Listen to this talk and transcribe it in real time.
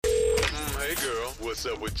Hey, girl, what's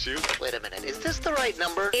up with you? Wait a minute, is this the right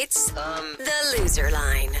number? It's the Loser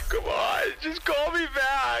Line. Come on, just call me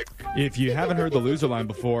back. If you haven't heard the Loser Line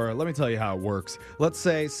before, let me tell you how it works. Let's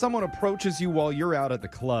say someone approaches you while you're out at the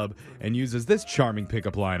club and uses this charming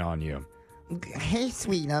pickup line on you. Hey,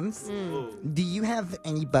 Sweetums. Do you have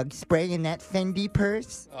any bug spray in that Fendi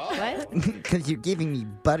purse? What? Because you're giving me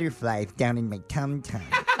butterflies down in my tum-tum.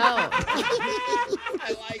 Oh.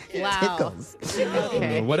 I like it. Wow. Tickles.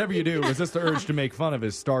 Okay. Whatever you do, resist the urge to make fun of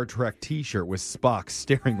his Star Trek t-shirt with Spock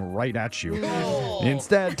staring right at you.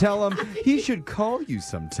 Instead, tell him he should call you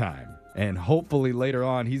sometime. And hopefully later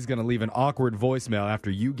on, he's going to leave an awkward voicemail after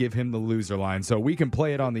you give him the Loser Line so we can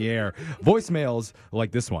play it on the air. Voicemails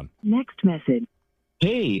like this one. Next message.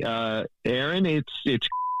 Hey, Aaron, it's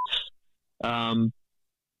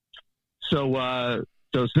so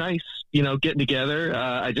it's nice, getting together.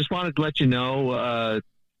 I just wanted to let you know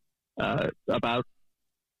about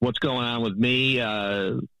what's going on with me.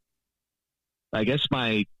 I guess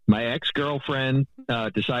my ex-girlfriend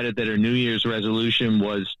decided that her New Year's resolution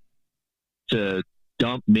was to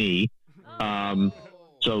dump me.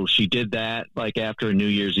 So she did that after a New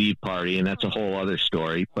Year's Eve party, and that's a whole other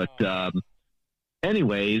story. But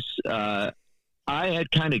anyways, I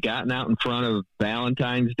had kind of gotten out in front of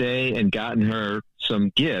Valentine's Day and gotten her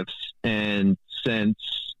some gifts. And since,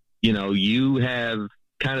 you have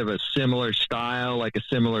kind of a similar style, like a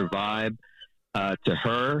similar vibe to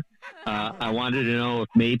her, I wanted to know if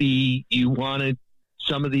maybe you wanted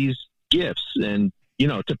some of these gifts and,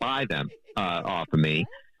 to buy them off of me.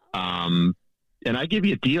 And I give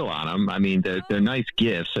you a deal on them. I mean, they're nice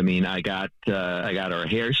gifts. I mean, I got her a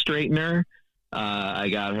hair straightener. I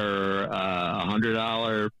got her a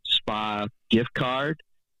 $100 spa gift card.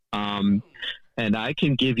 And I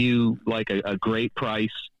can give you a great price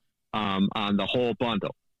on the whole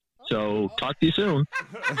bundle. So talk to you soon.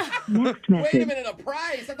 Next message. Wait a minute, a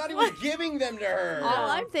price? I thought he was giving them to her. All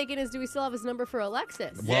I'm thinking is, do we still have his number for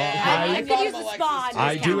Alexis? Well, I could use the spa.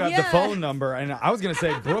 I do have the Yeah. phone number, and I was going to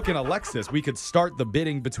say, Brooke and Alexis, we could start the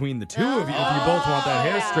bidding between the two of you. If you both want that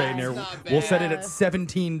hair straightener, That's not we'll set it bad. at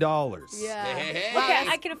 $17. Yeah. Hey. Okay,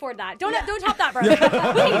 I can afford that. Don't top that, bro. Please.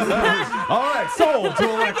 All right, sold to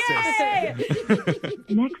Alexis.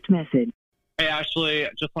 Yay! Next message. Hey, Ashley, I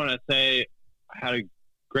just want to say I had a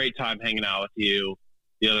great time hanging out with you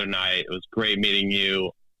the other night. It was great meeting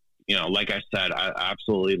you. Like I said, I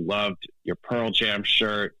absolutely loved your Pearl Jam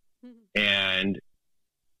shirt. And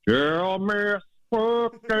girl, Miss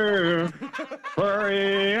Booker,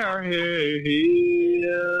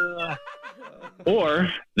 or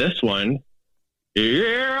this one.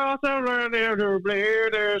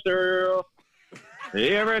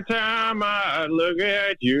 Every time I look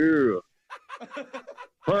at you.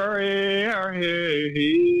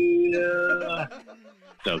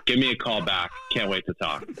 So give me a call back. Can't wait to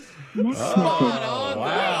talk. Next message.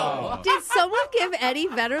 Wow. Did someone give Eddie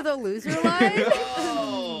Vedder the Loser Line?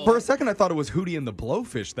 For a second, I thought it was Hootie and the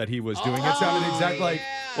Blowfish that he was doing. It sounded exactly like,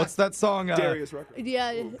 what's that song? Darius Rucker.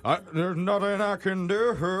 Yeah. There's nothing I can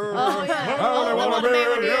do. Oh, yeah. I only wanna be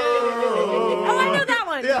with you. Oh, I know that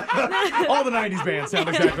one. Yeah. All the 90s bands sound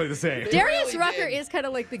exactly the same. Darius really Rucker did. is kind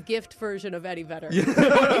of like the gift version of Eddie Vedder.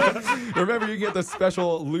 Remember, you can get the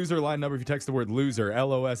special Loser Line number if you text the word loser,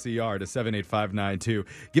 LOSER, to 78592.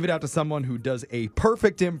 Give it out to someone who does a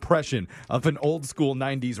perfect impression of an old school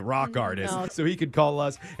 90s rock artist. No. So he could call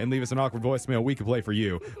us and leave us an awkward voicemail we could play for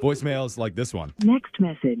you. Voicemails like this one. Next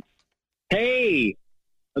message. Hey,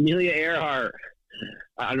 Amelia Earhart.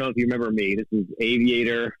 I don't know if you remember me. This is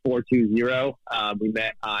Aviator 420. We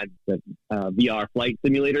met on the VR flight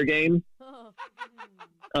simulator game.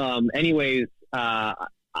 Anyways, I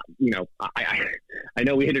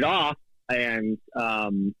know we hit it off, and I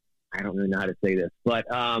don't really know how to say this, but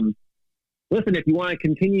listen, if you want to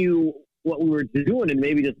continue what we were doing and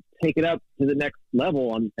maybe just take it up to the next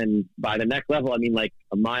level, and by the next level, I mean like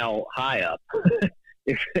a mile high up.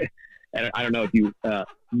 I don't know if you the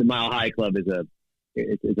Mile High Club is a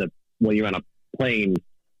when you're on a plane.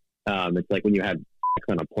 It's like when you have sex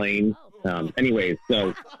on a plane. Anyways,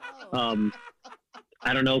 so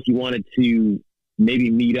I don't know if you wanted to maybe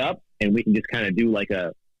meet up and we can just kind of do like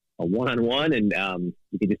a one-on-one, and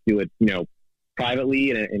you can just do it,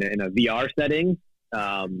 privately in a VR setting.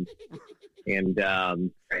 I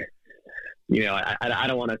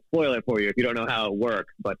don't want to spoil it for you if you don't know how it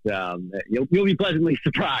works, but you'll be pleasantly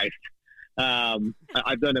surprised.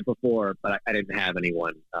 I've done it before, but I didn't have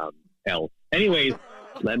anyone else. Anyways,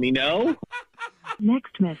 let me know.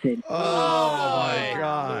 Next message. Oh, my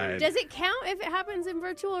God. Does it count if it happens in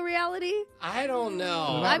virtual reality? I don't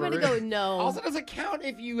know. I'm going to go no. Also, does it count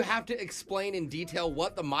if you have to explain in detail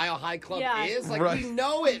what the Mile High Club Yeah. is? Like, Right. we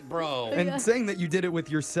know it, bro. And saying that you did it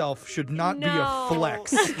with yourself should not be a No.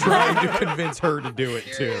 flex, trying to convince her to do it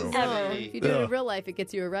too. Seriously. No, if you do it in Ugh. real life, it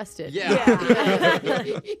gets you arrested. Yeah.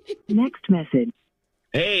 Next message.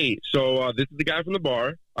 Hey, so this is the guy from the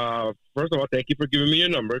bar. First of all, thank you for giving me your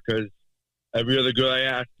number because every other girl I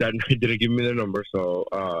asked that night didn't give me their number. So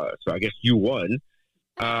I guess you won.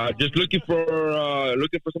 Just looking for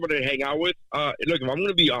somebody to hang out with. Look, if I'm going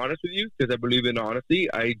to be honest with you, because I believe in honesty,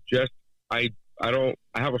 I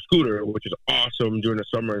have a scooter, which is awesome during the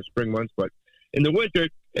summer and spring months, but in the winter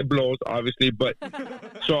it blows, obviously. But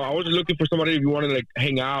so I was just looking for somebody if you want to like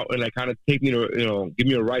hang out and like kind of take me to give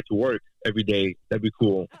me a ride to work every day. That'd be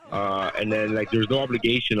cool. And then like there's no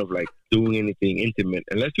obligation of like doing anything intimate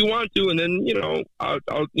unless you want to, and then I'll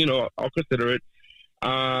consider it.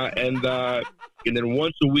 And then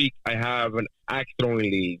once a week I have an axe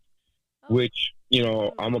throwing league, which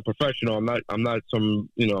I'm a professional. I'm not some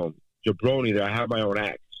jabroni there. I have my own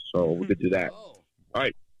axe, so we could do that. Oh. All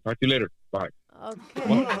right, talk to you later. Bye. Okay.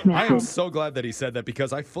 Well, I am so glad that he said that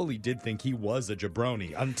because I fully did think he was a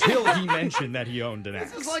jabroni until he mentioned that he owned an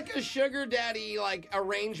axe. This is like a sugar daddy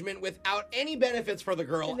arrangement without any benefits for the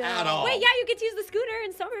girl at all. Wait, yeah, you get to use the scooter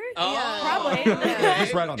in summer. Oh. Yeah, probably. Okay.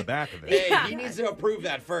 Just right on the back of it. Hey, he needs to approve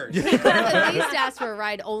that first. You could at least ask for a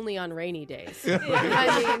ride only on rainy days.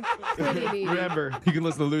 I mean, pretty neat. Remember, you can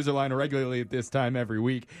listen to Loser Line regularly at this time every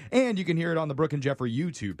week, and you can hear it on the Brooke and Jeffrey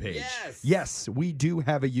YouTube page. Yes, we do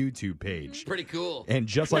have a YouTube page. Pretty cool. And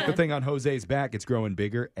just like the thing on Jose's back, it's growing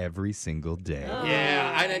bigger every single day.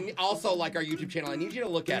 Yeah, and then also like our YouTube channel, I need you to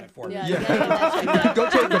look at it for me. Yeah. Go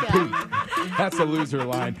take a peek. That's the Loser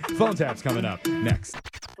Line. Phone tap's coming up next.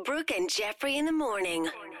 Brooke and Jeffrey in the morning.